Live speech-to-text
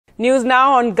News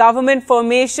now on government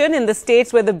formation in the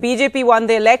states where the BJP won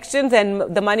the elections,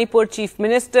 and the Manipur Chief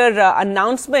Minister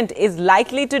announcement is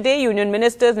likely today. Union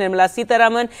Ministers Nirmala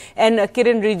Sitharaman and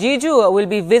Kiren Rijiju will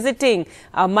be visiting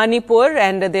Manipur,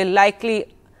 and they'll likely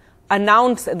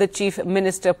announce the Chief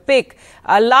Minister pick.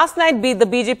 Last night, the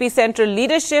BJP central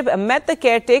leadership met the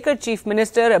caretaker Chief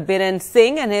Minister Biren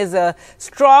Singh and his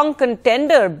strong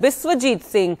contender Biswajit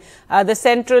Singh. The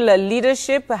central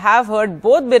leadership have heard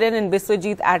both Biren and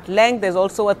Biswajit at length. There's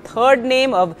also a third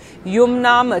name of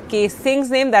Yumnam Khemchand Singh's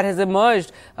name that has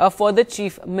emerged for the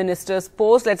Chief Minister's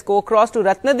post. Let's go across to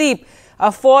Ratnadeep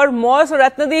for more. So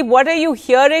Ratnadeep, what are you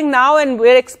hearing now? And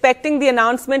we're expecting the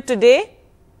announcement today?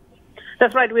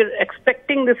 That's right. We're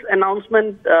expecting this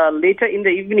announcement later in the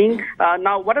evening.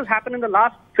 Now, what has happened in the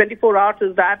last 24 hours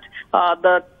is that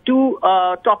the two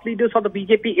top leaders of the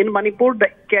BJP in Manipur, the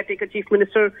caretaker Chief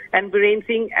Minister and Biren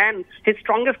Singh, and his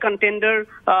strongest contender,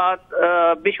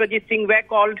 Biswajit Singh, were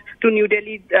called to New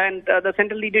Delhi, and the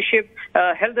central leadership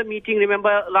held a meeting,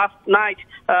 remember, last night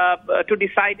to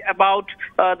decide about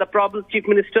the probable Chief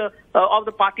Minister of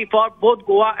the party for both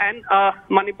Goa and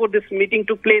Manipur. This meeting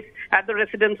took place at the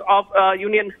residence of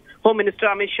Union Home Minister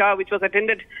Amit Shah, which was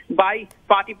attended by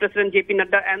Party President JP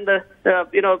Nadda and the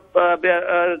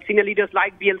senior leaders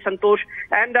like BL Santosh.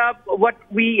 And what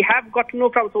we have got to know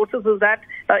from sources is that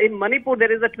in Manipur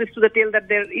there is a twist to the tale, that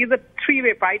there is a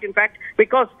three-way fight, in fact,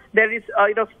 because there is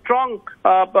strong,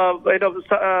 there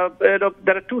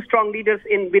are two strong leaders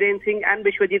in Biren Singh and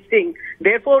Biswajit Singh.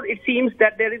 Therefore, it seems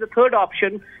that there is a third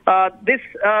option. This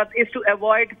is to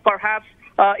avoid perhaps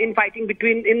infighting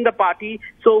in the party.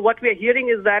 So what we are hearing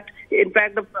is that, in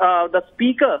fact, the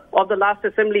speaker of the last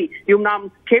assembly, Yumnam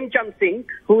Khemchand Singh,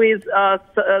 who is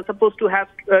supposed to have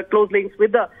close links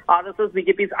with the RSS,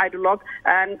 BJP's ideologue,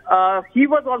 and he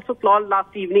was also called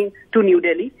last evening to New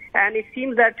Delhi. And it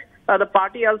seems that the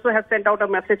party also has sent out a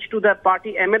message to the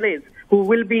party MLAs, who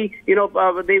will be,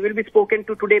 they will be spoken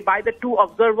to today by the two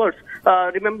observers.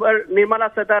 Remember,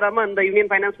 Nirmala Sitharaman, the Union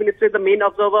Finance Minister, is the main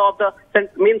observer of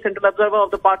main central observer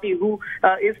of the party, who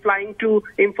is flying to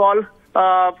Imphal.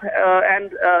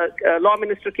 And Law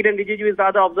Minister Kiren Rijiju is the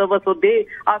other observer. So they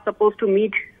are supposed to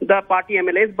meet the party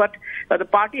MLAs, but the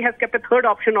party has kept a third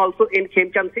option also in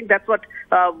Khemchand Singh. That's what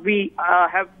we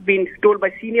have been told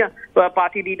by senior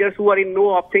party leaders who are in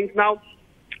know of things. Now,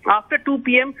 after 2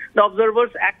 p.m., the observers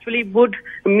actually would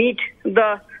meet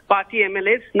the party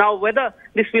MLAs. Now, whether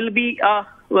this will be a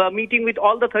meeting with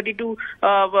all the 32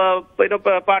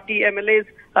 party MLAs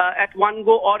at one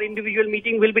go, or individual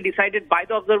meeting, will be decided by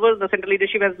the observers. The central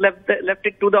leadership has left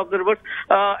it to the observers,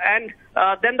 and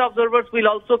then the observers will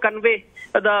also convey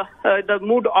the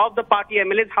mood of the party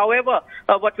MLAs. However,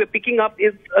 what we're picking up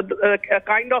is a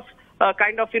kind of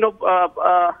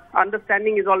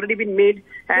understanding has already been made,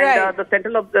 and right.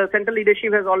 The central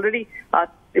leadership has already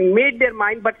made their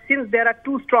mind. But since there are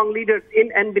two strong leaders in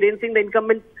and Biren Singh, the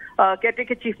incumbent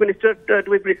caretaker Chief Minister, to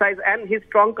be precise, and his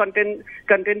strong contender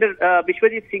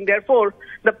Biswajit Singh, therefore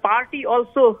the party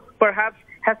also perhaps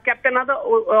has kept another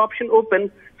option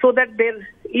open, so that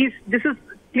this is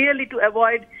clearly to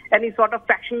avoid any sort of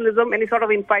factionalism, any sort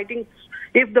of infighting,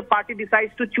 if the party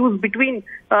decides to choose between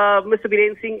Mr.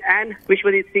 Biren Singh and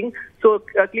Biswajit Singh. So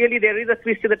clearly there is a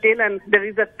twist to the tail, and there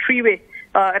is a three-way,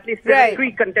 at least there are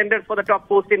three contenders for the top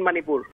post in Manipur.